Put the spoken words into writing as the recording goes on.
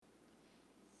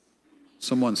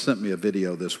Someone sent me a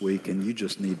video this week, and you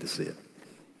just need to see it.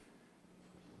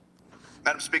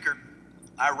 Madam Speaker,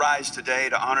 I rise today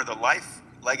to honor the life,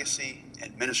 legacy,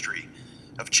 and ministry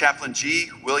of Chaplain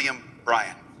G. William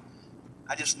Bryan.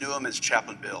 I just knew him as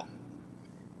Chaplain Bill.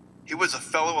 He was a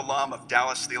fellow alum of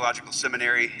Dallas Theological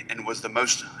Seminary and was the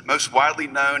most widely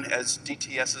known as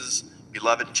DTS's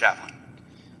beloved chaplain.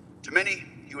 To many,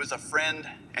 he was a friend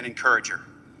and encourager.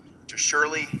 To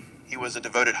Shirley, he was a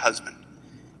devoted husband.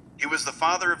 He was the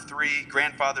father of 3,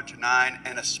 grandfather to 9,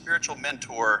 and a spiritual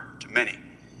mentor to many,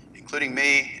 including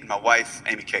me and my wife,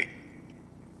 Amy Kate.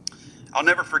 I'll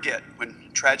never forget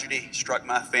when tragedy struck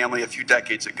my family a few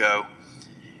decades ago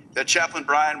that Chaplain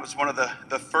Bryan was one of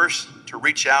the first to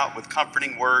reach out with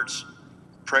comforting words,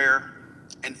 prayer,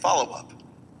 and follow-up.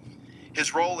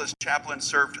 His role as chaplain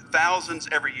served thousands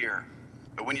every year,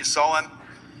 but when you saw him,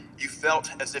 you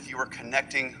felt as if you were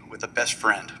connecting with a best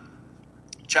friend.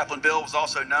 Chaplain Bill was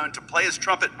also known to play his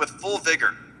trumpet with full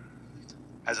vigor.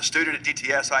 As a student at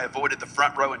DTS, I avoided the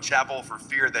front row in chapel for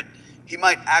fear that he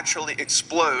might actually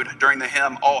explode during the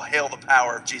hymn, "All Hail the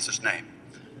Power of Jesus' Name."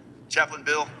 Chaplain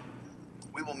Bill,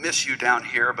 we will miss you down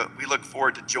here, but we look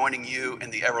forward to joining you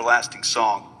in the everlasting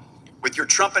song with your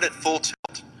trumpet at full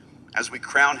tilt as we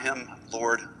crown him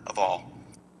Lord of all.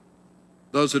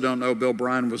 Those who don't know, Bill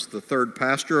Bryan was the 3rd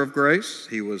pastor of Grace.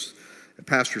 He was a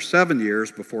pastor 7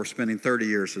 years before spending 30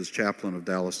 years as chaplain of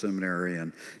Dallas Seminary,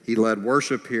 and he led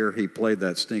worship here. He played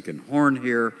that stinking horn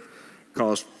here,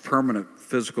 caused permanent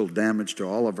physical damage to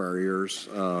all of our ears,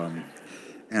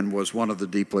 and was one of the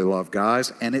deeply loved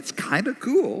guys. And it's kind of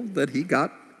cool that he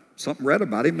got something read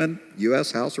about him in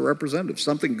U.S. House of Representatives.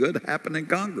 Something good happened in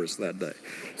Congress that day.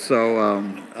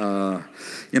 So,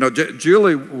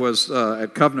 Julie was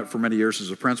at Covenant for many years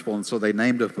as a principal, and so they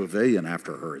named a pavilion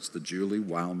after her. It's the Julie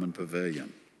Wildman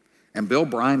Pavilion. And Bill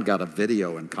Bryan got a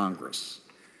video in Congress.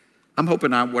 I'm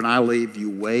hoping when I leave, you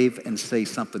wave and say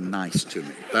something nice to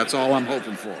me. That's all I'm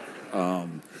hoping for.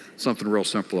 Something real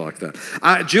simple like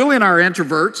that. Julie and I are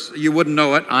introverts. You wouldn't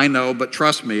know it, I know, but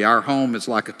trust me, our home is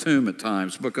like a tomb at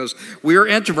times because we are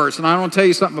introverts. And I want to tell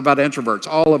you something about introverts.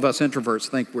 All of us introverts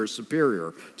think we're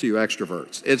superior to you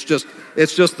extroverts. It's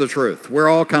just the truth. We're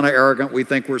all kind of arrogant. We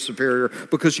think we're superior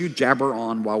because you jabber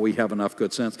on while we have enough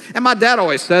good sense. And my dad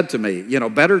always said to me,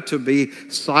 better to be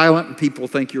silent and people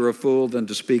think you're a fool than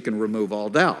to speak and remove all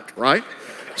doubt, right?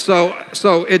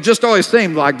 So it just always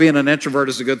seemed like being an introvert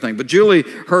is a good thing. But Julie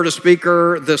heard a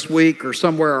speaker this week or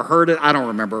somewhere, or heard it. I don't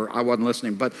remember. I wasn't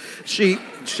listening. But she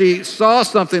saw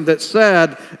something that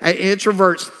said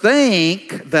introverts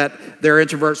think that they're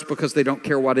introverts because they don't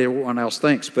care what everyone else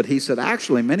thinks. But he said,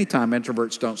 actually, many times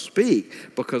introverts don't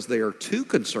speak because they are too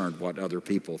concerned what other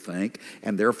people think,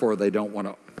 and therefore they don't want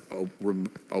to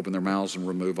open their mouths and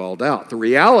remove all doubt. The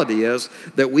reality is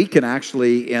that we can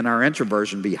actually, in our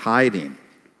introversion, be hiding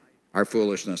our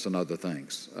foolishness and other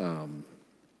things,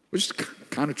 which is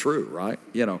kind of true, right?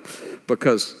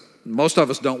 Because most of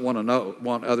us don't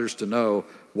want others to know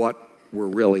what we're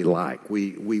really like.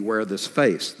 We wear this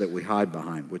face that we hide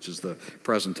behind, which is the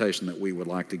presentation that we would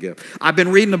like to give. I've been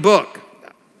reading a book.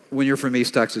 When you're from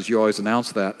East Texas, you always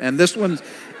announce that. And this one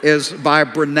is by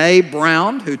Brene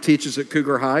Brown, who teaches at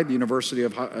Cougar High, the University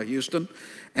of Houston.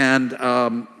 And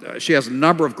she has a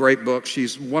number of great books.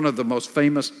 She's one of the most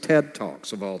famous TED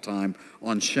Talks of all time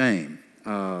on shame.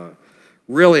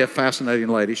 Really a fascinating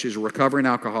lady. She's a recovering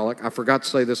alcoholic. I forgot to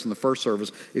say this in the first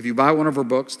service. If you buy one of her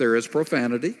books, there is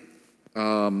profanity.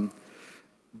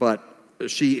 But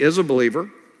she is a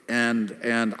believer.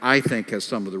 And I think has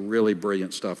some of the really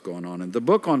brilliant stuff going on. And the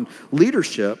book on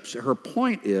leadership, her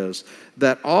point is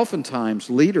that oftentimes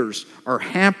leaders are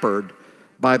hampered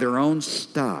by their own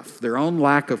stuff, their own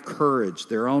lack of courage,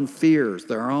 their own fears,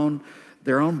 their own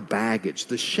baggage,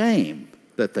 the shame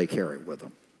that they carry with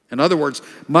them. In other words,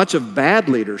 much of bad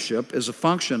leadership is a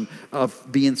function of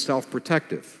being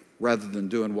self-protective rather than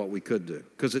doing what we could do,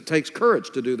 because it takes courage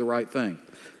to do the right thing.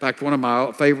 In fact, one of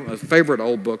my favorite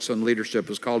old books on leadership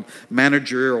is called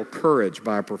Managerial Courage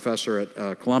by a professor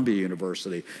at Columbia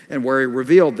University, and where he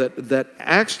revealed that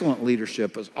excellent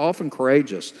leadership is often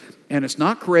courageous, and it's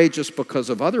not courageous because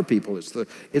of other people. It's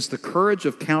the courage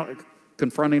of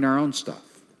confronting our own stuff.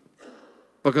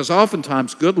 Because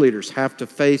oftentimes good leaders have to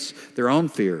face their own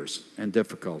fears and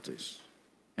difficulties.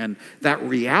 And that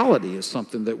reality is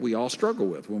something that we all struggle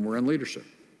with when we're in leadership.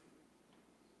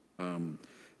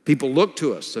 People look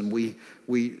to us, and we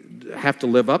have to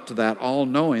live up to that, all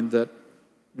knowing that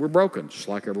we're broken, just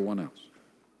like everyone else.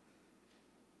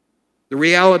 The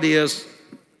reality is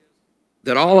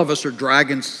that all of us are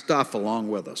dragging stuff along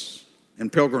with us. In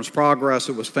Pilgrim's Progress,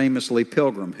 it was famously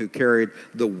Pilgrim who carried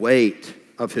the weight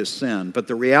of his sin. But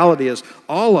the reality is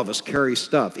all of us carry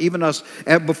stuff. Even us,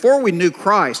 before we knew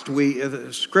Christ,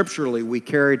 scripturally, we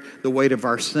carried the weight of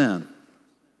our sin.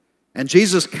 And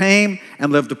Jesus came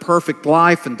and lived a perfect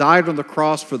life and died on the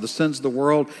cross for the sins of the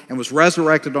world and was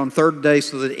resurrected on the third day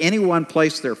so that anyone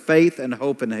place their faith and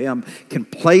hope in him can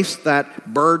place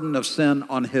that burden of sin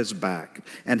on his back.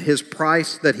 And his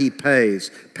price that he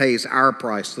pays our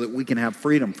price so that we can have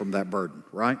freedom from that burden,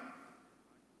 right?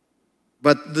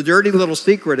 But the dirty little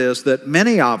secret is that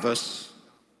many of us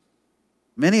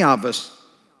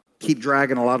keep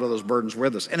dragging a lot of those burdens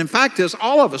with us. And in fact, as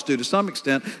all of us do to some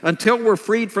extent, until we're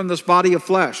freed from this body of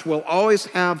flesh, we'll always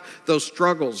have those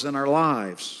struggles in our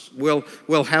lives. We'll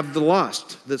have the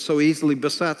lust that so easily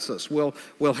besets us. We'll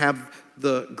have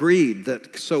the greed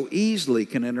that so easily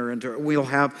can enter into it. We'll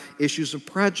have issues of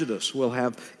prejudice. We'll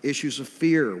have issues of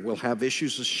fear. We'll have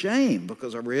issues of shame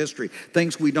because of our history.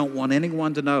 Things we don't want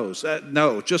anyone to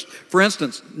know. Just for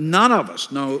instance, none of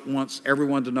us wants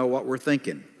everyone to know what we're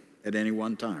thinking at any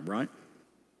one time, right?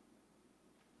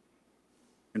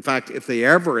 In fact, if they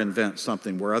ever invent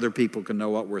something where other people can know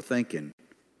what we're thinking,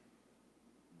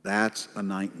 that's a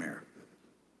nightmare.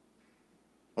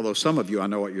 Although some of you, I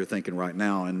know what you're thinking right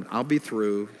now, and I'll be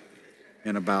through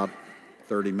in about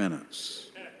 30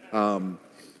 minutes.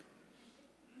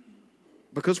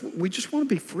 Because we just want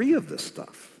to be free of this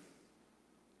stuff.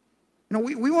 You know,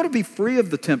 we want to be free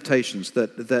of the temptations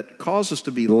that cause us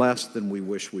to be less than we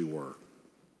wish we were.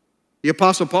 The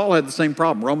Apostle Paul had the same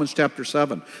problem. Romans chapter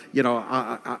 7. You know,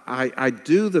 I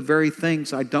do the very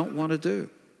things I don't want to do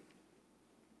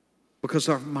because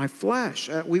of my flesh.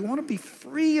 We want to be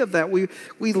free of that. We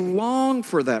long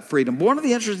for that freedom. One of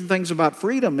the interesting things about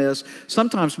freedom is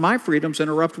sometimes my freedom's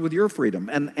interrupted with your freedom.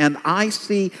 And I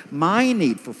see my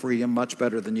need for freedom much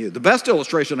better than you. The best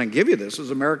illustration I can give you this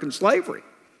is American slavery.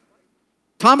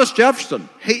 Thomas Jefferson,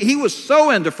 he was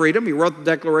so into freedom. He wrote the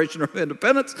Declaration of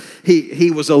Independence. He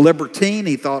was a libertine.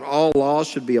 He thought all laws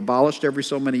should be abolished every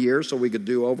so many years so we could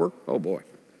do over. Oh, boy.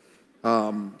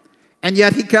 And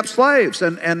yet he kept slaves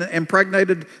and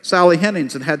impregnated Sally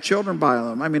Hemings and had children by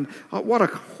them. I mean, what a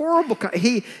horrible...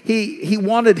 He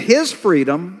wanted his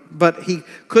freedom, but he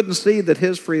couldn't see that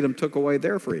his freedom took away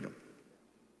their freedom.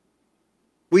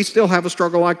 We still have a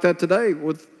struggle like that today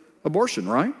with abortion,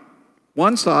 right?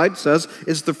 One side says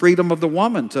it's the freedom of the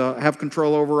woman to have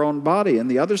control over her own body, and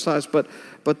the other side,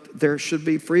 but there should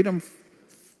be freedom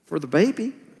for the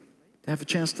baby to have a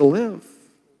chance to live.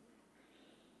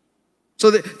 So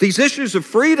these issues of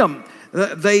freedom,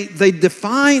 they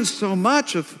define so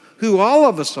much of who all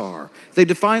of us are. They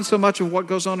define so much of what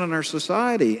goes on in our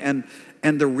society, and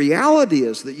the reality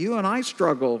is that you and I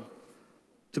struggle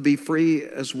to be free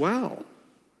as well.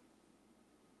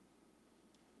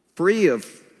 Free of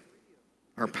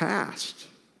our past,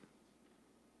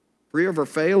 free of our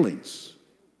failings,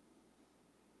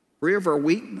 free of our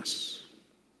weakness,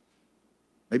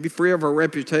 maybe free of our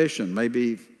reputation,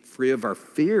 maybe free of our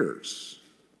fears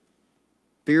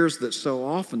that so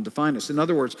often define us. In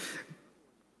other words,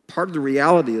 part of the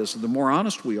reality is the more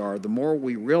honest we are, the more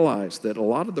we realize that a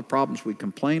lot of the problems we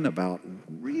complain about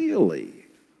really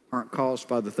aren't caused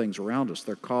by the things around us.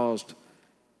 They're caused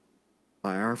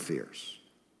by our fears,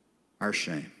 our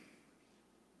shame.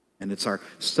 And it's our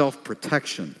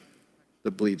self-protection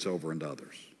that bleeds over into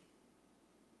others.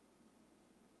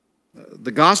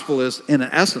 The gospel is, in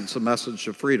essence, a message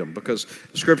of freedom because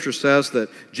the Scripture says that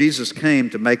Jesus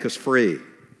came to make us free.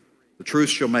 The truth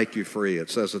shall make you free, it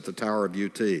says at the Tower of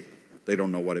UT. They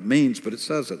don't know what it means, but it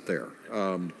says it there.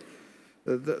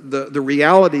 The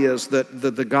reality is that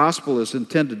the gospel is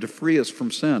intended to free us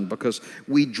from sin because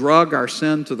we drug our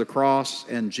sin to the cross,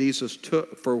 and Jesus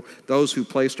took, for those who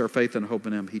placed our faith and hope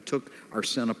in him, he took our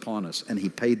sin upon us and he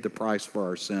paid the price for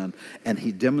our sin, and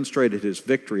he demonstrated his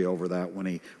victory over that when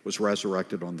he was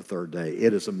resurrected on the third day.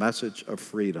 It is a message of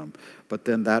freedom. But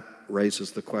then that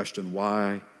raises the question,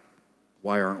 why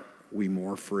aren't we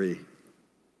more free?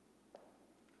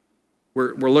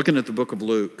 We're looking at the book of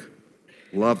Luke.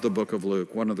 Love the book of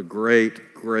Luke, one of the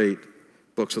great, great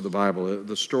books of the Bible,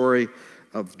 the story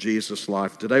of Jesus'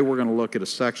 life. Today we're going to look at a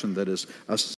section that is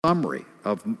a summary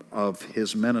of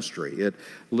his ministry.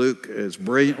 Luke is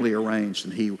brilliantly arranged,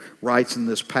 and he writes in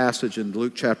this passage in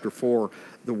Luke chapter 4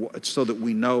 so that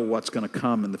we know what's going to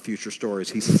come in the future stories.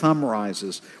 He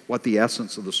summarizes what the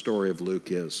essence of the story of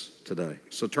Luke is today.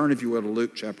 So turn, if you will, to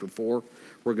Luke chapter 4.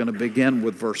 We're going to begin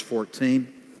with verse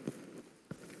 14.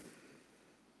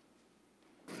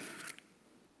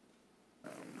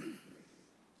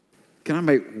 Can I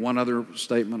make one other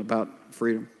statement about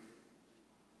freedom?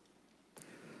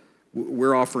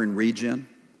 We're offering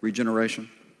regeneration.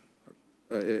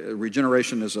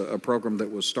 Regeneration is a program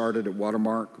that was started at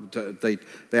Watermark. They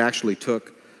actually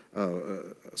took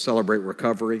Celebrate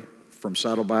Recovery from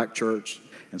Saddleback Church,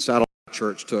 and Saddleback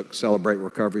Church took Celebrate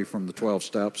Recovery from the 12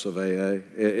 Steps of AA.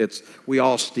 We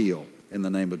all steal in the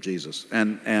name of Jesus, but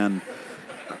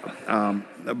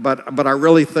I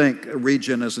really think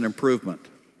Regen is an improvement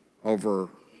over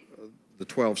the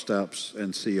 12 Steps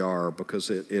and CR because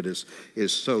it is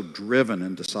so driven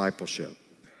in discipleship.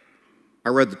 I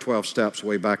read the 12 Steps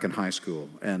way back in high school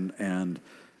and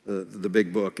the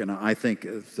big book, and I think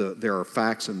there are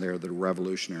facts in there that are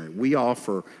revolutionary. We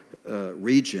offer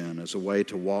Regen as a way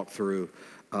to walk through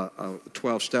a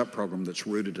 12-step program that's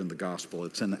rooted in the gospel.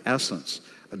 It's in essence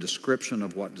a description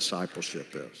of what discipleship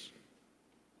is.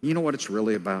 You know what it's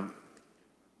really about?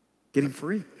 Getting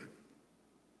free.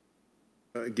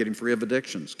 Getting free of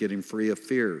addictions, getting free of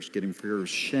fears, getting free of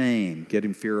shame,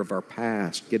 getting free of our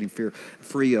past, getting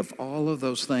free of all of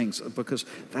those things, because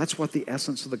that's what the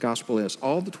essence of the gospel is.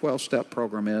 All the 12-step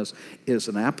program is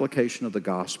an application of the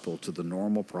gospel to the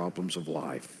normal problems of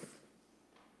life.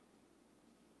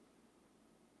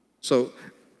 So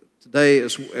today,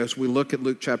 as we look at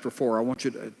Luke chapter 4, I want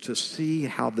you to see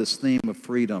how this theme of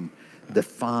freedom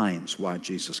defines why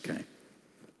Jesus came.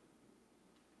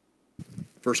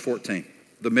 Verse 14,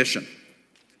 the mission.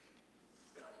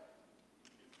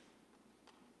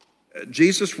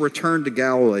 Jesus returned to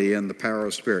Galilee in the power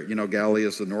of Spirit. You know, Galilee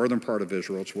is the northern part of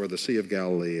Israel. It's where the Sea of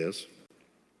Galilee is.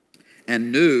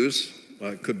 And news,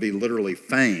 could be literally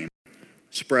fame,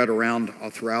 spread around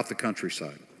throughout the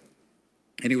countryside.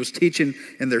 And he was teaching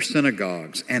in their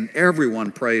synagogues, and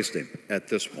everyone praised him at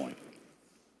this point.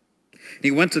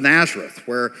 He went to Nazareth,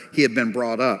 where he had been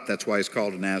brought up. That's why he's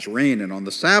called a Nazarene. And on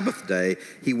the Sabbath day,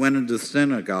 he went into the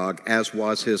synagogue, as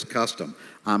was his custom.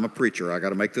 I'm a preacher. I got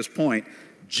to make this point.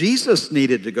 Jesus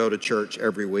needed to go to church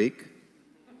every week.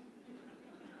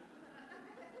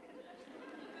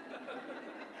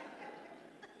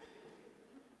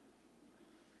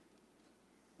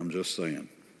 I'm just saying.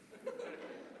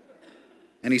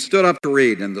 And he stood up to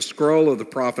read, and the scroll of the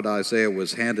prophet Isaiah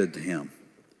was handed to him.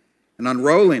 And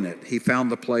unrolling it, he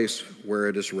found the place where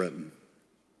it is written,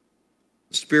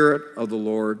 "The Spirit of the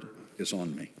Lord is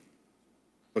on me,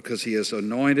 because he has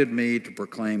anointed me to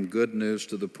proclaim good news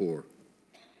to the poor.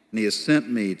 And he has sent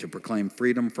me to proclaim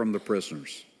freedom from the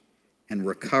prisoners and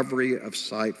recovery of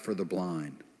sight for the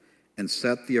blind, and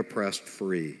set the oppressed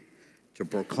free, to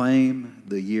proclaim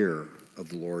the year of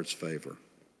the Lord's favor."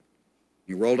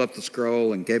 He rolled up the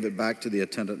scroll and gave it back to the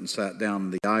attendant and sat down.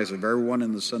 And the eyes of everyone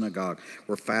in the synagogue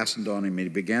were fastened on him. And he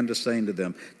began to say to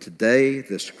them, "Today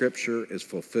this scripture is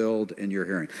fulfilled in your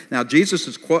hearing." Now, Jesus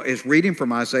is reading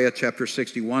from Isaiah chapter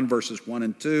 61, verses 1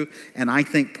 and 2, and I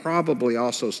think probably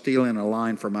also stealing a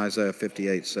line from Isaiah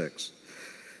 58:6.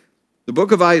 The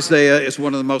book of Isaiah is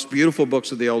one of the most beautiful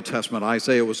books of the Old Testament.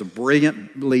 Isaiah was a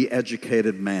brilliantly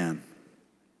educated man.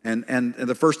 And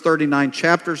the first 39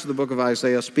 chapters of the book of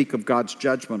Isaiah speak of God's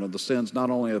judgment of the sins,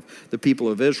 not only of the people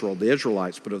of Israel, the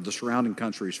Israelites, but of the surrounding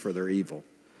countries for their evil.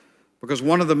 Because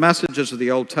one of the messages of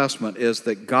the Old Testament is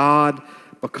that God,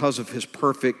 because of his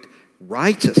perfect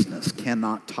righteousness,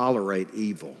 cannot tolerate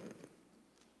evil.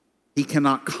 He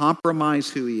cannot compromise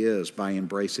who he is by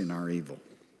embracing our evil.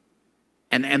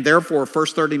 And therefore,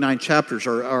 first 39 chapters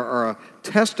are a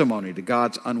testimony to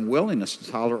God's unwillingness to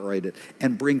tolerate it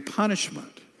and bring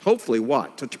punishment. Hopefully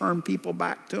what? To turn people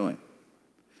back to him.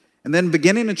 And then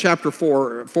beginning in chapter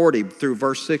 40 through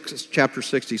verse 6, chapter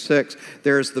 66,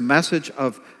 there's the message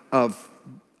of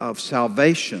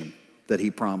salvation that he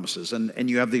promises. And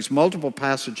you have these multiple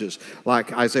passages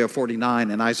like Isaiah 49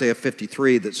 and Isaiah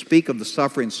 53 that speak of the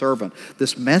suffering servant,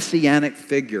 this messianic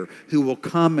figure who will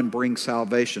come and bring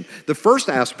salvation. The first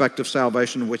aspect of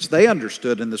salvation, which they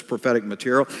understood in this prophetic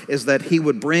material, is that he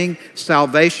would bring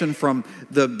salvation from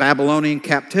the Babylonian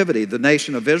captivity. The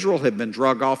nation of Israel had been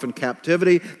dragged off in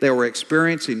captivity. They were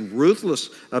experiencing ruthless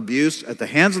abuse at the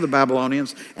hands of the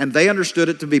Babylonians, and they understood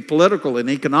it to be political and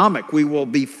economic. We will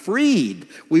be freed.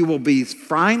 We will be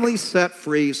finally set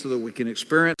free so that we can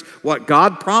experience what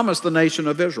God promised the nation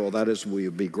of Israel. That is, we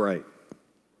will be great.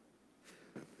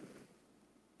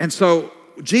 And so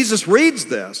Jesus reads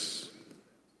this,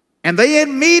 and they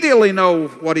immediately know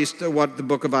what the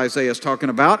book of Isaiah is talking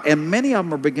about, and many of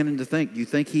them are beginning to think, you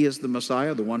think he is the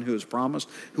Messiah, the one who is promised,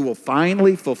 who will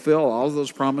finally fulfill all of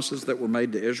those promises that were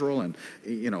made to Israel, and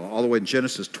all the way in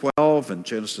Genesis 12 and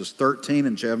Genesis 13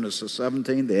 and Genesis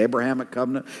 17, the Abrahamic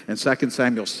covenant, and 2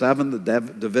 Samuel 7, the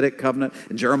Davidic covenant,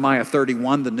 and Jeremiah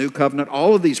 31, the new covenant,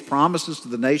 all of these promises to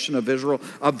the nation of Israel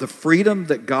of the freedom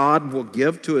that God will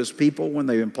give to his people when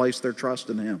they place their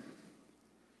trust in him.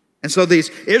 And so these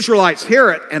Israelites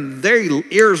hear it, and their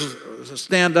ears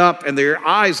stand up and their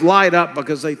eyes light up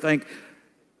because they think,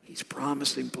 he's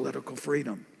promising political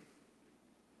freedom.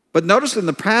 But notice in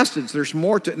the passage, there's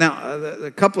more to. Now, a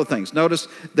couple of things. Notice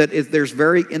that there's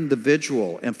very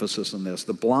individual emphasis in this.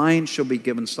 The blind shall be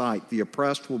given sight. The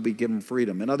oppressed will be given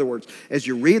freedom. In other words, as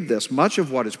you read this, much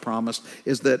of what is promised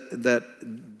is that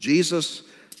Jesus,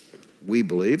 we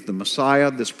believe, the Messiah,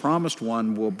 this promised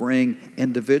one, will bring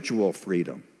individual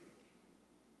freedom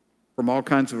from all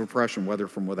kinds of oppression, whether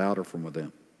from without or from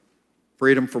within.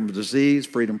 Freedom from disease,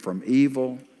 freedom from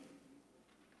evil,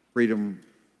 freedom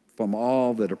from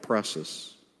all that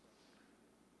oppresses.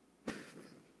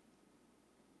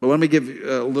 But let me give you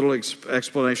a little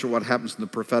explanation of what happens in the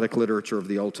prophetic literature of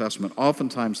the Old Testament.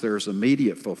 Oftentimes there is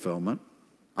immediate fulfillment.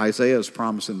 Isaiah is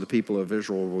promising the people of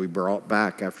Israel will be brought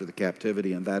back after the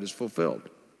captivity, and that is fulfilled.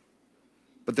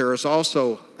 But there is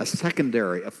also a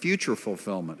secondary, a future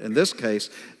fulfillment. In this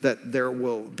case, that there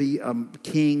will be a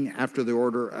king after the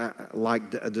order,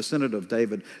 like a descendant of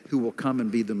David, who will come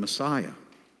and be the Messiah.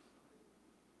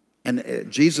 And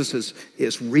Jesus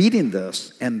is reading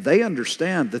this, and they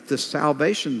understand that this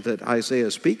salvation that Isaiah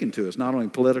is speaking to is not only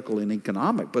political and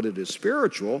economic, but it is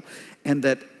spiritual, and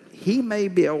that he may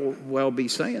well be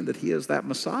saying that he is that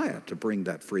Messiah to bring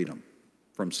that freedom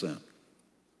from sin.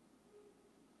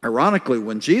 Ironically,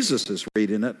 when Jesus is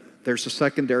reading it, there's a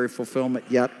secondary fulfillment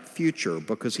yet future,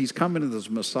 because he's coming as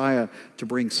Messiah to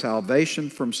bring salvation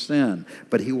from sin,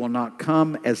 but he will not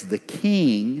come as the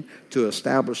king to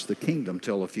establish the kingdom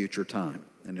till a future time.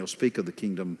 And he'll speak of the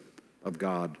kingdom of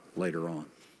God later on.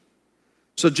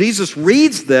 So Jesus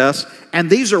reads this, and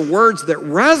these are words that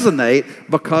resonate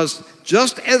because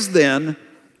just as then,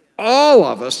 all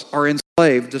of us are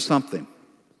enslaved to something.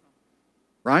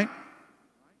 Right?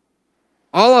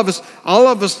 All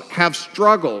of us have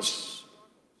struggles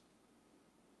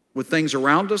with things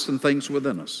around us and things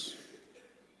within us.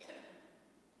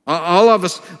 All of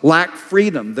us lack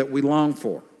freedom that we long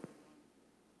for.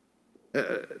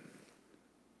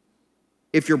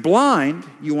 If you're blind,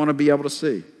 you want to be able to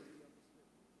see.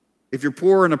 If you're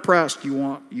poor and oppressed, you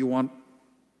want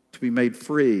to be made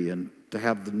free and to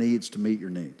have the needs to meet your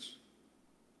needs.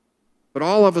 But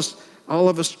all of us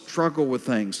struggle with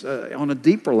things. On a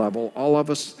deeper level, all of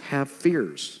us have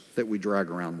fears that we drag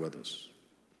around with us.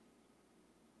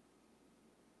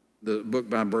 The book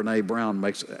by Brene Brown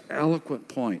makes an eloquent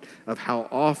point of how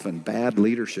often bad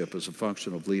leadership is a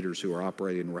function of leaders who are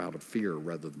operating out of fear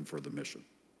rather than for the mission.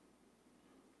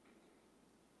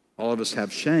 All of us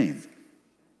have shame.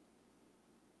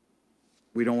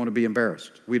 We don't want to be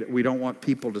embarrassed. We don't want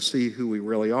people to see who we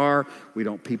really are. We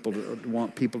don't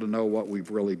want people to know what we've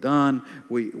really done.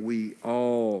 We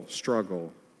all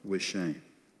struggle with shame.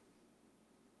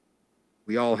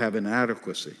 We all have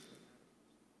inadequacy.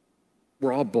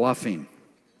 We're all bluffing,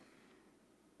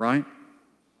 right?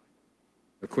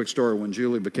 A quick story, when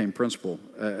Julie became principal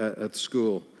at the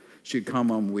school, she'd come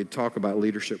home, we'd talk about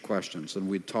leadership questions, and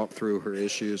we'd talk through her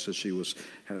issues as she was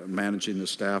managing the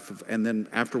staff. And then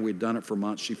after we'd done it for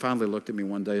months, she finally looked at me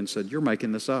one day and said, "You're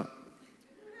making this up."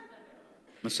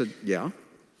 I said, "Yeah."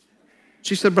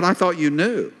 She said, "But I thought you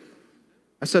knew."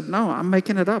 I said, "No, I'm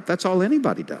making it up. That's all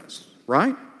anybody does,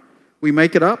 right? We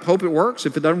make it up, hope it works.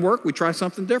 If it doesn't work, we try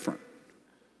something different.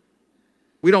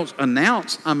 We don't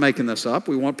announce, I'm making this up.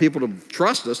 We want people to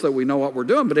trust us that we know what we're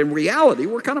doing. But in reality,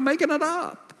 we're kind of making it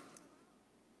up.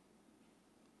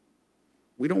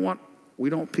 We don't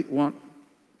want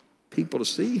people to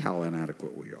see how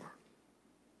inadequate we are."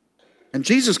 And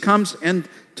Jesus comes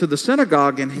into the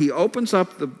synagogue, and he opens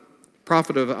up the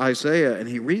prophet of Isaiah, and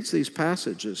he reads these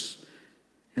passages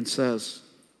and says,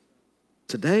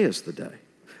 today is the day.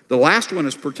 The last one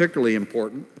is particularly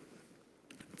important.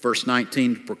 Verse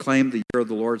 19, proclaim the year of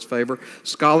the Lord's favor.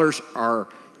 Scholars are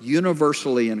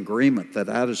universally in agreement that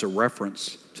that is a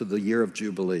reference to the year of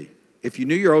Jubilee. If you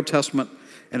knew your Old Testament,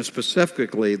 and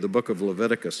specifically the book of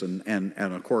Leviticus, and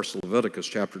of course Leviticus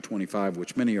chapter 25,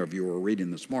 which many of you are reading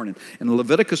this morning. In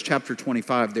Leviticus chapter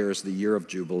 25, there is the year of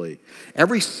Jubilee.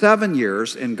 Every 7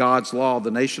 years in God's law, the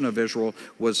nation of Israel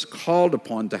was called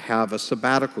upon to have a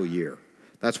sabbatical year.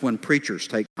 That's when preachers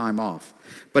take time off.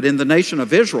 But in the nation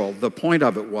of Israel, the point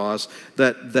of it was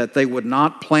that they would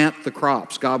not plant the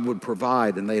crops. God would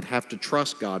provide, and they'd have to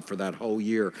trust God for that whole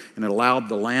year. And it allowed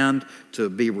the land to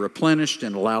be replenished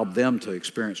and allowed them to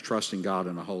experience trusting God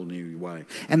in a whole new way.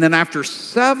 And then after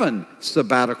 7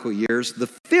 sabbatical years, the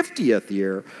 50th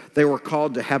year, they were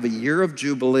called to have a year of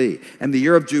Jubilee. And the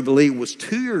year of Jubilee was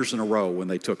 2 years in a row when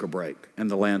they took a break,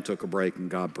 and the land took a break, and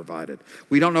God provided.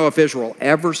 We don't know if Israel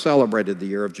ever celebrated the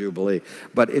year of Jubilee,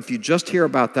 but if you just hear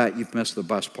about that, you've missed the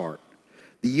best part.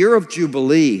 The year of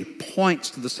Jubilee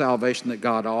points to the salvation that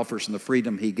God offers and the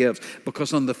freedom he gives,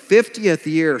 because on the 50th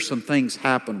year, some things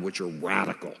happen which are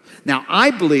radical. Now, I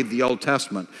believe the Old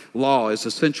Testament law is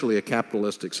essentially a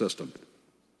capitalistic system.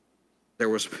 There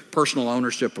was personal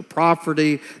ownership of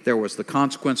property. There was the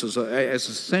consequences. It's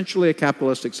essentially a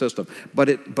capitalistic system.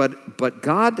 But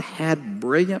God had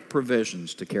brilliant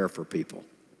provisions to care for people.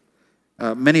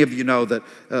 Many of you know that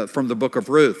from the book of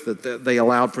Ruth that they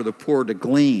allowed for the poor to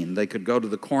glean. They could go to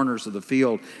the corners of the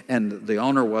field and the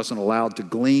owner wasn't allowed to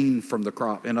glean from the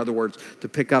crop. In other words, to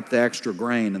pick up the extra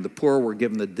grain. And the poor were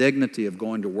given the dignity of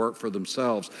going to work for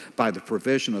themselves by the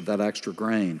provision of that extra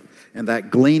grain. And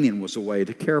that gleaning was a way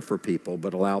to care for people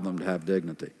but allow them to have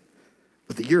dignity.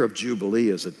 But the year of Jubilee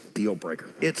is a deal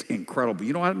breaker. It's incredible.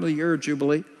 You know what happened to the year of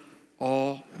Jubilee?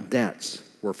 All debts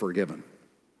were forgiven.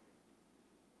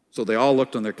 So they all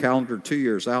looked on their calendar 2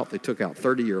 years out. They took out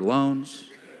 30-year loans.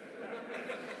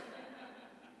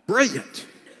 Brilliant.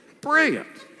 Brilliant.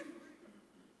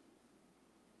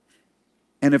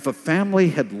 And if a family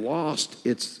had lost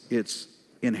its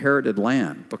inherited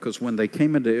land, because when they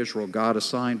came into Israel, God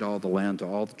assigned all the land to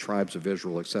all the tribes of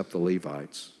Israel except the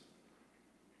Levites.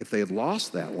 If they had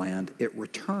lost that land, it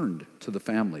returned to the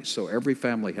families. So every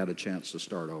family had a chance to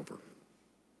start over.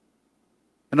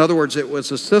 In other words, it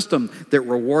was a system that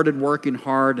rewarded working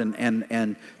hard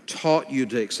and taught you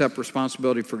to accept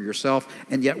responsibility for yourself,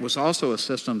 and yet was also a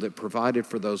system that provided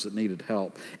for those that needed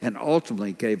help and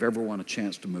ultimately gave everyone a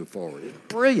chance to move forward. It's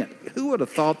brilliant. Who would have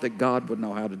thought that God would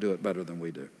know how to do it better than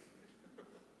we do?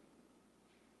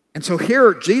 And so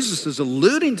here, Jesus is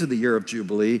alluding to the year of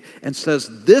Jubilee and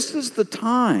says, this is the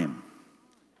time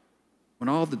when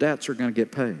all the debts are going to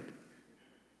get paid.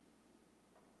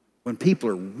 When people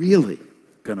are really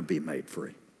going to be made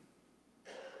free.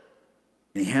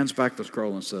 And he hands back the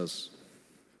scroll and says,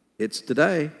 it's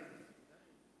today.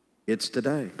 It's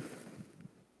today.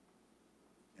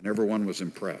 And everyone was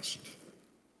impressed.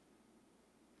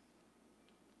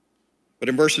 But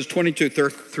in verses 22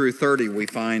 through 30, we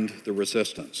find the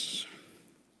resistance.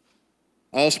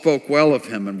 All spoke well of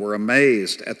him and were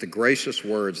amazed at the gracious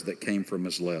words that came from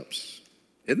his lips.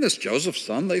 Isn't this Joseph's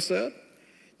son, they said?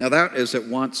 Now that is at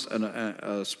once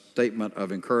a statement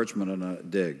of encouragement and a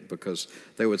dig, because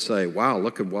they would say, wow,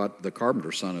 look at what the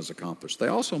carpenter's son has accomplished. They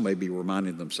also may be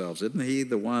reminding themselves, isn't he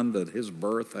the one that his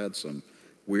birth had some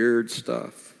weird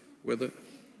stuff with it?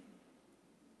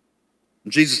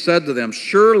 And Jesus said to them,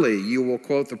 surely you will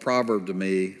quote the proverb to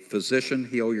me, physician,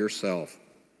 heal yourself.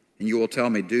 And you will tell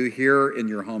me, do here in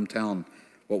your hometown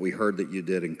what we heard that you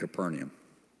did in Capernaum.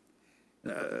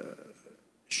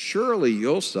 Surely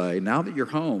you'll say, now that you're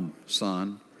home,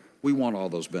 son, we want all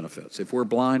those benefits. If we're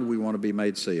blind, we want to be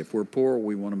made see. If we're poor,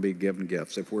 we want to be given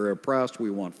gifts. If we're oppressed,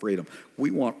 we want freedom. We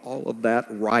want all of that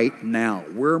right now.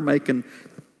 We're making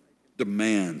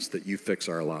demands that you fix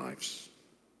our lives.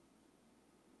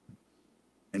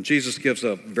 And Jesus gives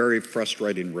a very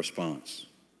frustrating response.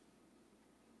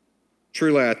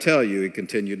 Truly, I tell you, he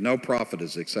continued, no prophet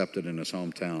is accepted in his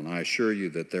hometown. I assure you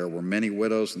that there were many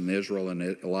widows in Israel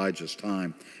in Elijah's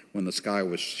time when the sky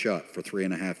was shut for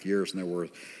 3.5 years and there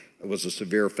was a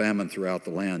severe famine throughout the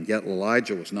land. Yet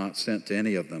Elijah was not sent to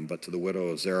any of them, but to the widow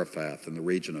of Zarephath in the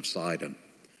region of Sidon.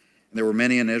 And there were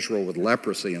many in Israel with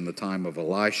leprosy in the time of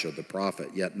Elisha the prophet,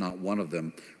 yet not one of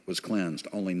them was cleansed,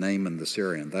 only Naaman the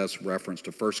Syrian. That's reference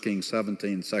to 1 Kings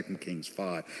 17, 2 Kings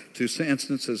 5. Two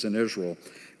instances in Israel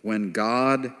when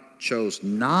God chose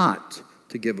not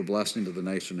to give a blessing to the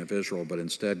nation of Israel, but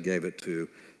instead gave it to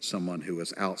someone who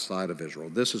was outside of Israel.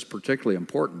 This is particularly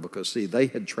important because, see, they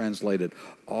had translated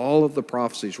all of the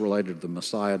prophecies related to the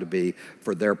Messiah to be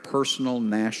for their personal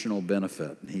national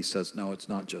benefit. And he says, no, it's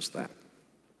not just that.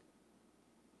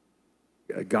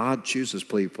 God chooses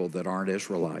people that aren't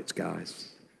Israelites, guys.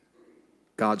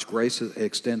 God's grace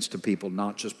extends to people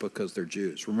not just because they're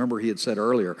Jews. Remember, he had said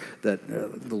earlier that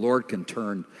the Lord can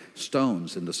turn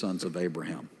stones into sons of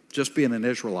Abraham. Just being an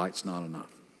Israelite's not enough.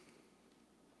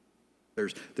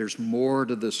 There's more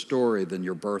to this story than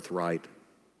your birthright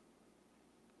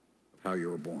of how you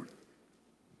were born.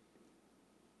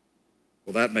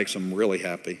 Well, that makes them really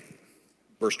happy.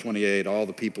 Verse 28, all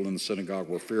the people in the synagogue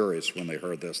were furious when they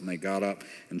heard this, and they got up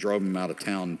and drove him out of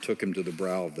town and took him to the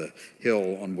brow of the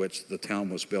hill on which the town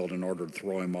was built in order to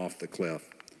throw him off the cliff.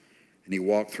 And he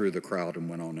walked through the crowd and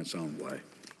went on his own way.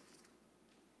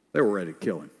 They were ready to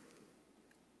kill him.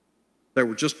 They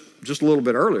were just a little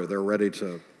bit earlier, they were ready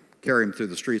to carry him through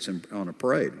the streets on a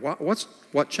parade.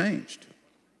 What changed?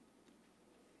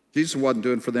 Jesus wasn't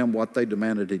doing for them what they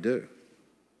demanded he do.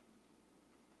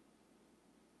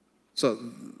 So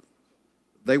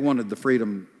they wanted the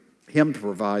freedom, him to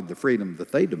provide the freedom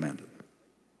that they demanded.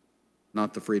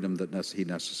 not the freedom that he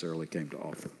necessarily came to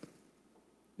offer.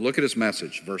 Look at his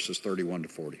message, verses 31 to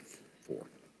 44.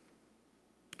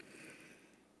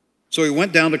 So he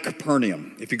went down to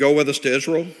Capernaum. If you go with us to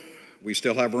Israel, we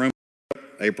still have room.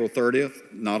 April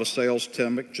 30th, not a sales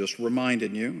gimmick, just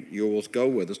reminding you, you will go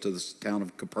with us to this town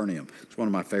of Capernaum. It's one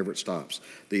of my favorite stops.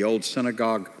 The old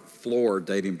synagogue floor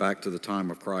dating back to the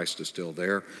time of Christ is still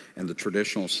there, and the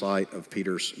traditional site of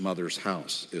Peter's mother's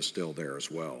house is still there as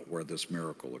well, where this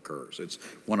miracle occurs. It's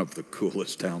one of the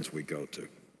coolest towns we go to.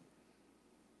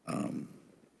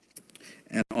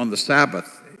 And on the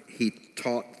Sabbath, he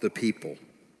taught the people.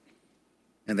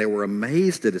 And they were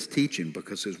amazed at his teaching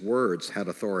because his words had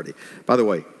authority. By the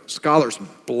way, scholars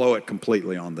blow it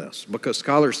completely on this because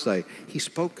scholars say he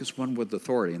spoke as one with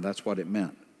authority, and that's what it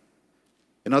meant.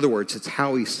 In other words, it's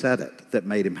how he said it that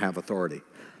made him have authority.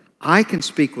 I can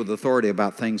speak with authority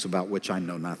about things about which I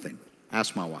know nothing.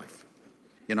 Ask my wife.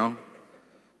 You know?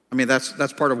 I mean,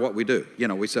 that's part of what we do. You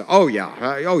know, we say, oh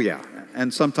yeah.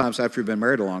 And sometimes after you've been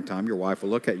married a long time, your wife will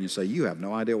look at you and say, you have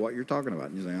no idea what you're talking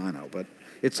about. And you say, I know, but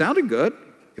it sounded good.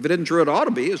 If it isn't true, it ought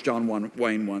to be, as John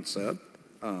Wayne once said.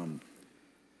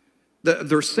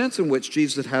 The sense in which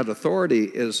Jesus had authority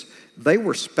is they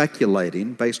were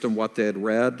speculating based on what they had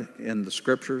read in the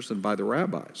scriptures and by the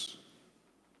rabbis.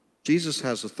 Jesus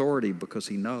has authority because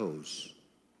he knows.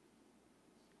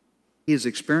 He has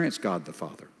experienced God the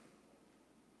Father.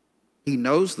 He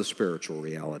knows the spiritual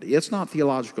reality. It's not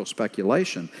theological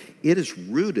speculation. It is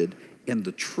rooted in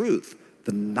the truth,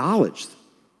 the knowledge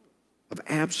of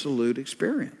absolute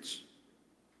experience.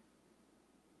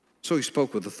 So he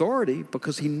spoke with authority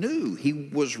because he knew he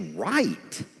was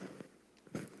right.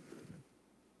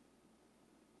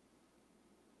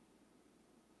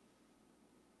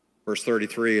 Verse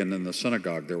 33, and in the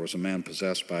synagogue there was a man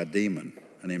possessed by a demon,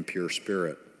 an impure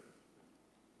spirit.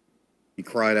 He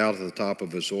cried out at the top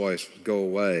of his voice, go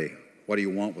away. What do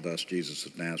you want with us, Jesus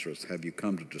of Nazareth? Have you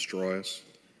come to destroy us?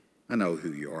 I know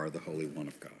who you are, the Holy One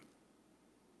of God.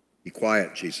 Be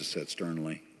quiet, Jesus said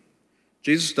sternly.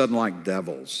 Jesus doesn't like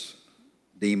devils,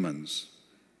 demons,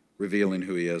 revealing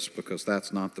who he is, because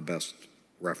that's not the best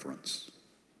reference,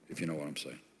 if you know what I'm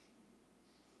saying.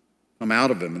 Come out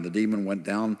of him, and the demon went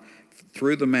down,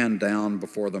 threw the man down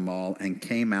before them all, and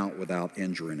came out without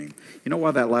injuring him. You know why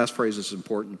that last phrase is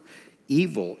important?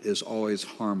 Evil is always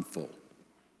harmful.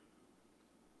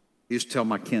 I used to tell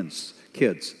my kids,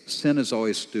 sin is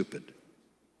always stupid.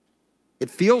 It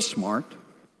feels smart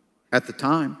at the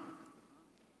time.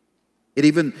 It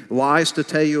even lies to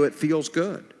tell you it feels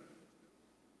good.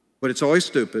 But it's always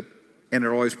stupid, and it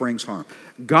always brings harm.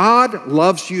 God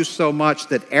loves you so much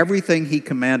that everything he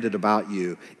commanded about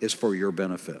you is for your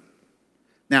benefit.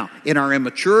 Now, in our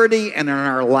immaturity and in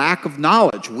our lack of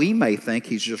knowledge, we may think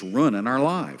he's just ruining our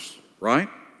lives, right?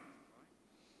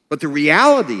 But the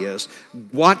reality is,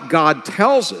 what God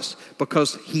tells us,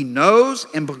 because he knows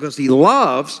and because he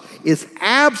loves, is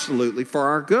absolutely for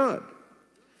our good.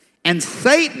 And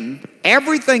Satan,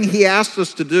 everything he asks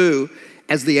us to do,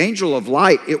 as the angel of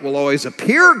light, it will always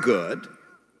appear good,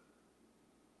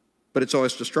 but it's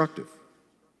always destructive.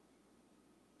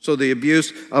 So the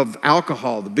abuse of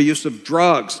alcohol, the abuse of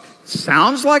drugs,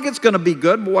 sounds like it's going to be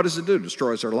good, but what does it do? It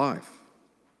destroys our life.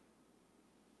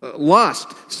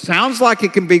 Lust sounds like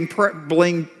it can bring pleasure,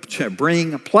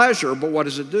 but what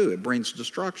does it do? It brings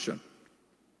destruction.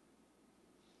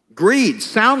 Greed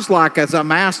sounds like, as I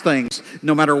amass things,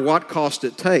 no matter what cost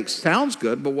it takes, sounds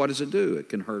good, but what does it do? It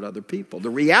can hurt other people. The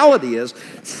reality is,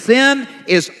 sin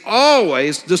is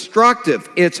always destructive.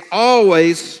 It's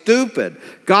always stupid.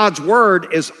 God's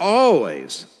word is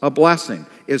always a blessing,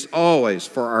 is always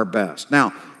for our best.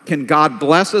 Now, can God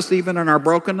bless us even in our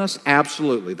brokenness?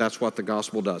 Absolutely. That's what the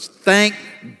gospel does. Thank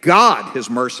God his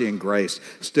mercy and grace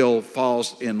still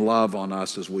falls in love on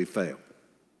us as we fail.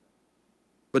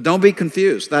 But don't be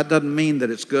confused. That doesn't mean that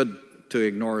it's good to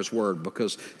ignore his word,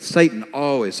 because Satan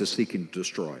always is seeking to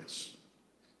destroy us.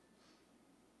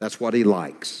 That's what he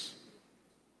likes.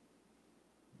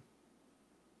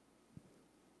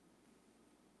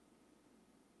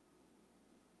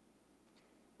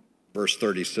 Verse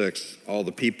 36, all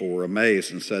the people were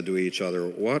amazed and said to each other,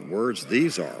 what words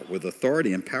these are? With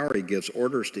authority and power he gives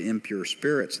orders to impure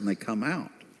spirits, and they come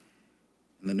out.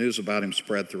 And the news about him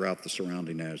spread throughout the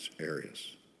surrounding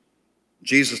areas.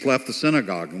 Jesus left the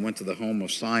synagogue and went to the home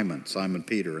of Simon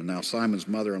Peter. And now Simon's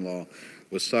mother-in-law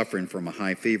was suffering from a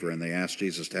high fever, and they asked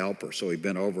Jesus to help her. So he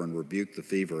bent over and rebuked the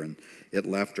fever, and it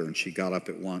left her, and she got up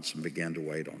at once and began to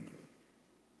wait on them.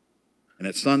 And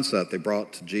at sunset, they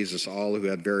brought to Jesus all who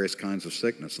had various kinds of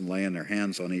sickness, and laying their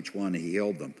hands on each one, he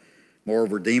healed them.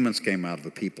 Moreover, demons came out of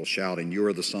the people shouting, "You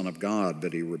are the Son of God,"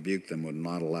 but he rebuked them and would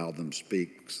not allow them to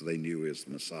speak, because they knew he was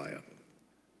the Messiah.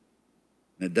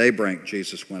 And at daybreak,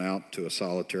 Jesus went out to a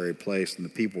solitary place, and the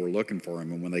people were looking for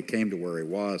him. And when they came to where he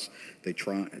was, they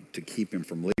tried to keep him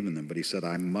from leaving them. But he said,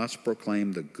 "I must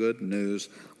proclaim the good news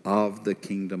of the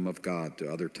kingdom of God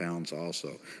to other towns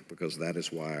also, because that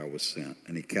is why I was sent."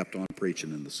 And he kept on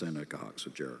preaching in the synagogues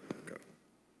of Jericho,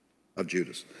 of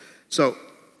Judas. So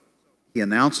he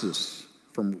announces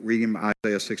from reading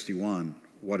Isaiah 61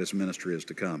 what his ministry is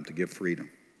to come, to give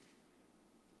freedom.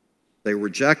 They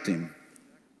reject him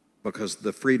because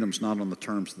the freedom's not on the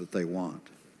terms that they want.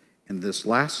 In this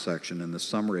last section, in the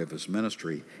summary of his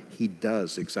ministry, he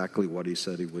does exactly what he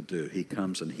said he would do. He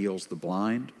comes and heals the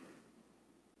blind.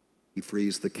 He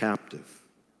frees the captive.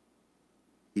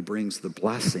 He brings the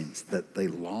blessings that they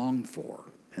long for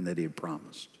and that he had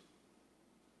promised.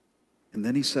 And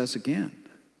then he says again,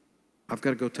 I've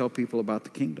got to go tell people about the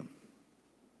kingdom.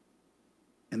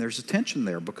 And there's a tension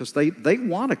there because they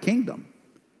want a kingdom.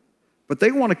 But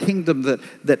they want a kingdom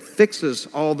that fixes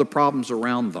all the problems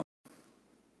around them.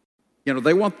 You know,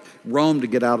 they want Rome to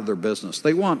get out of their business.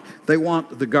 They want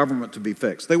the government to be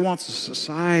fixed. They want the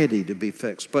society to be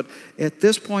fixed. But at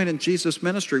this point in Jesus'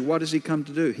 ministry, what does he come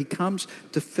to do? He comes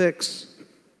to fix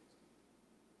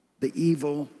the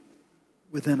evil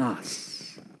within us.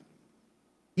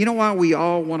 You know why we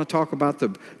all want to talk about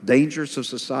the dangers of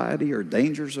society or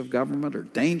dangers of government or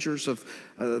dangers of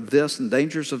this and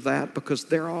dangers of that? Because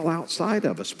they're all outside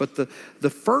of us. But the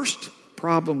first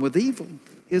problem with evil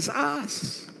is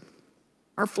us,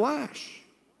 our flesh.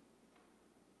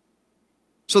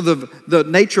 So the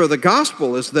nature of the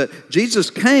gospel is that Jesus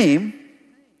came,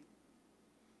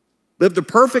 lived a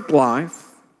perfect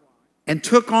life, and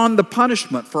took on the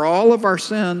punishment for all of our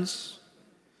sins,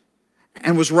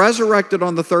 and was resurrected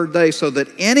on the third day so that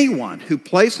anyone who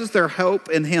places their hope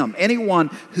in him, anyone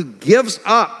who gives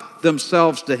up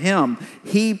themselves to him,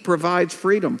 he provides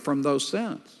freedom from those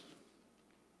sins.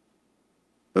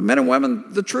 But men and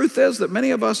women, the truth is that many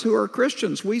of us who are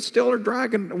Christians, we still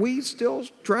drag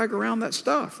around that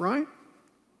stuff, right?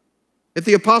 If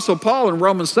the Apostle Paul in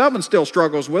Romans 7 still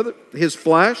struggles with it, his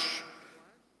flesh,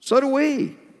 so do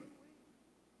we.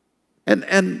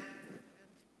 And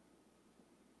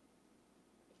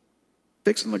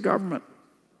fixing the government,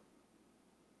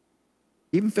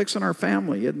 even fixing our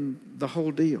family isn't the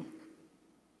whole deal.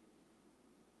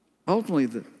 Ultimately,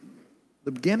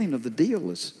 the beginning of the deal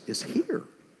is here.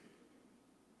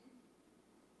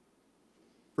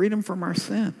 Freedom from our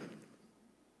sin.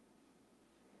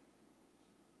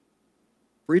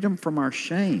 Freedom from our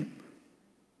shame.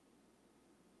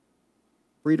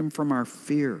 Freedom from our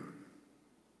fear.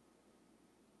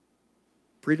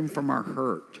 Freedom from our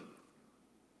hurt.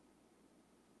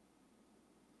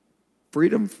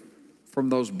 Freedom from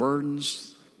those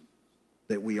burdens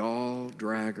that we all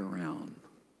drag around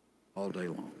all day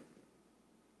long.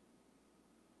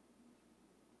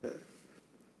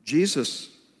 Jesus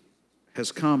has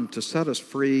come to set us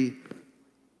free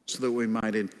so that we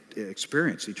might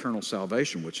experience eternal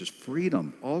salvation, which is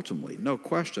freedom, ultimately, no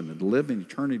question, and live in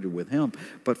eternity with him.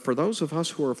 But for those of us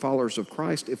who are followers of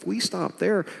Christ, if we stop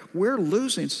there, we're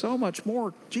losing so much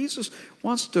more. Jesus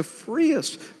wants to free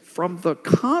us from the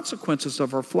consequences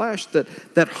of our flesh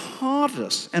that haunt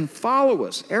us and follow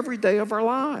us every day of our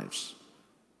lives.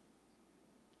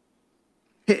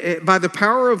 By the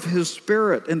power of his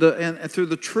Spirit and through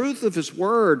the truth of his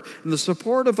word and the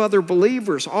support of other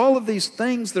believers, all of these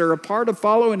things that are a part of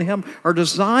following him are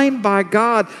designed by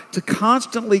God to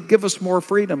constantly give us more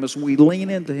freedom as we lean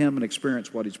into him and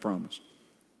experience what he's promised.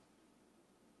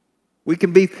 We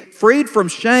can be freed from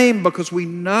shame because we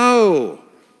know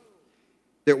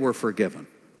that we're forgiven.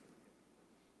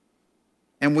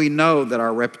 And we know that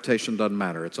our reputation doesn't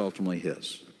matter. It's ultimately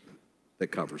his that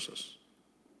covers us.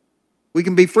 We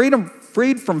can be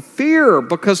freed from fear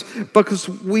because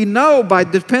we know by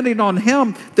depending on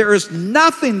him, there is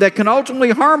nothing that can ultimately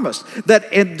harm us.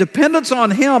 That in dependence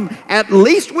on him, at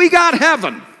least we got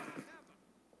heaven.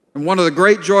 And one of the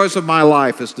great joys of my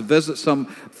life is to visit some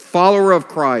follower of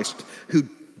Christ who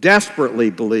desperately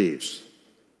believes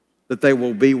that they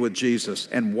will be with Jesus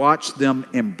and watch them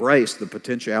embrace the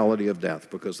potentiality of death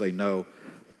because they know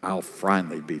I'll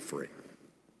finally be free.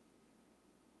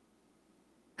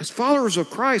 As followers of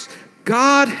Christ,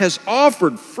 God has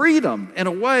offered freedom in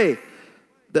a way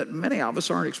that many of us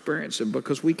aren't experiencing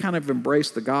because we kind of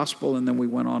embraced the gospel and then we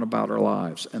went on about our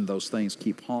lives, and those things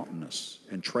keep haunting us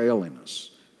and trailing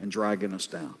us and dragging us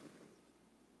down.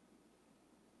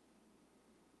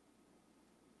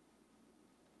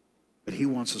 But he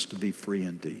wants us to be free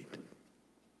indeed.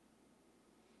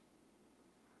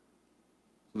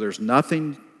 There's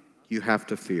nothing you have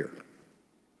to fear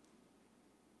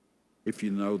if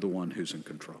you know the one who's in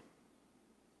control.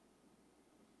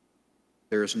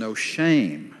 There is no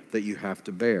shame that you have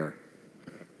to bear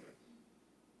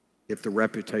if the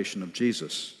reputation of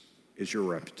Jesus is your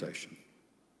reputation.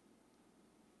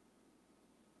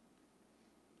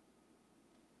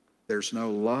 There's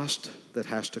no lust that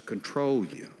has to control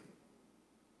you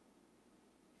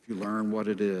if you learn what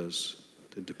it is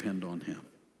to depend on him.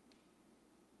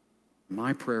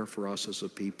 My prayer for us as a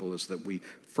people is that we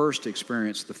first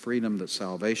experience the freedom that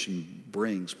salvation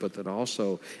brings, but that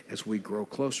also, as we grow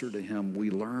closer to him, we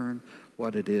learn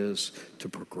what it is to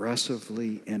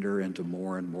progressively enter into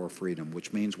more and more freedom,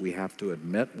 which means we have to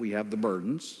admit we have the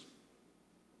burdens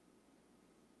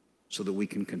so that we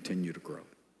can continue to grow.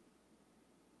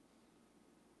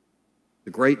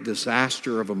 The great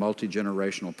disaster of a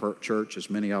multi-generational church is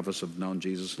many of us have known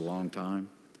Jesus a long time,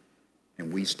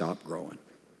 and we stop growing.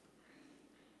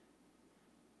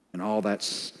 And all that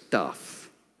stuff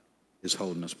is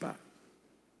holding us back.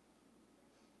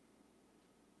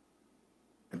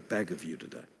 I beg of you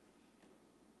today.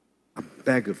 I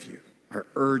beg of you. I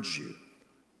urge you.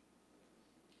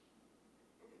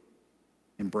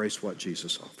 Embrace what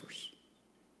Jesus offers.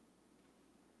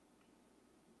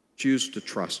 Choose to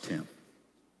trust him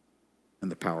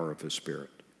and the power of his Spirit.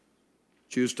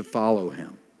 Choose to follow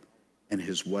him and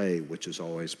his way, which is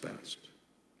always best.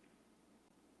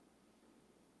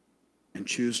 And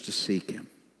choose to seek him.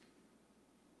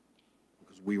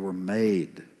 Because we were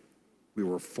made, we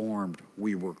were formed,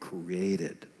 we were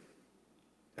created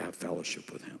to have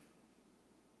fellowship with him.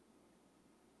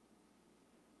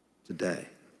 Today,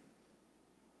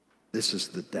 this is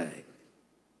the day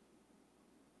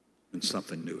when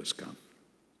something new has come.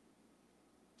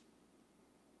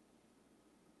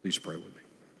 Please pray with me.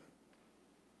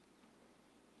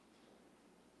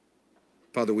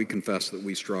 Father, we confess that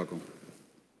we struggle.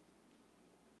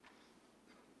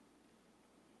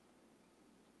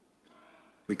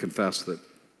 We confess that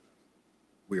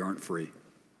we aren't free.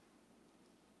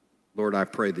 Lord, I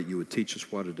pray that you would teach us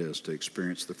what it is to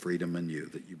experience the freedom in you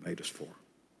that you made us for.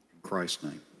 In Christ's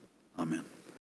name, amen.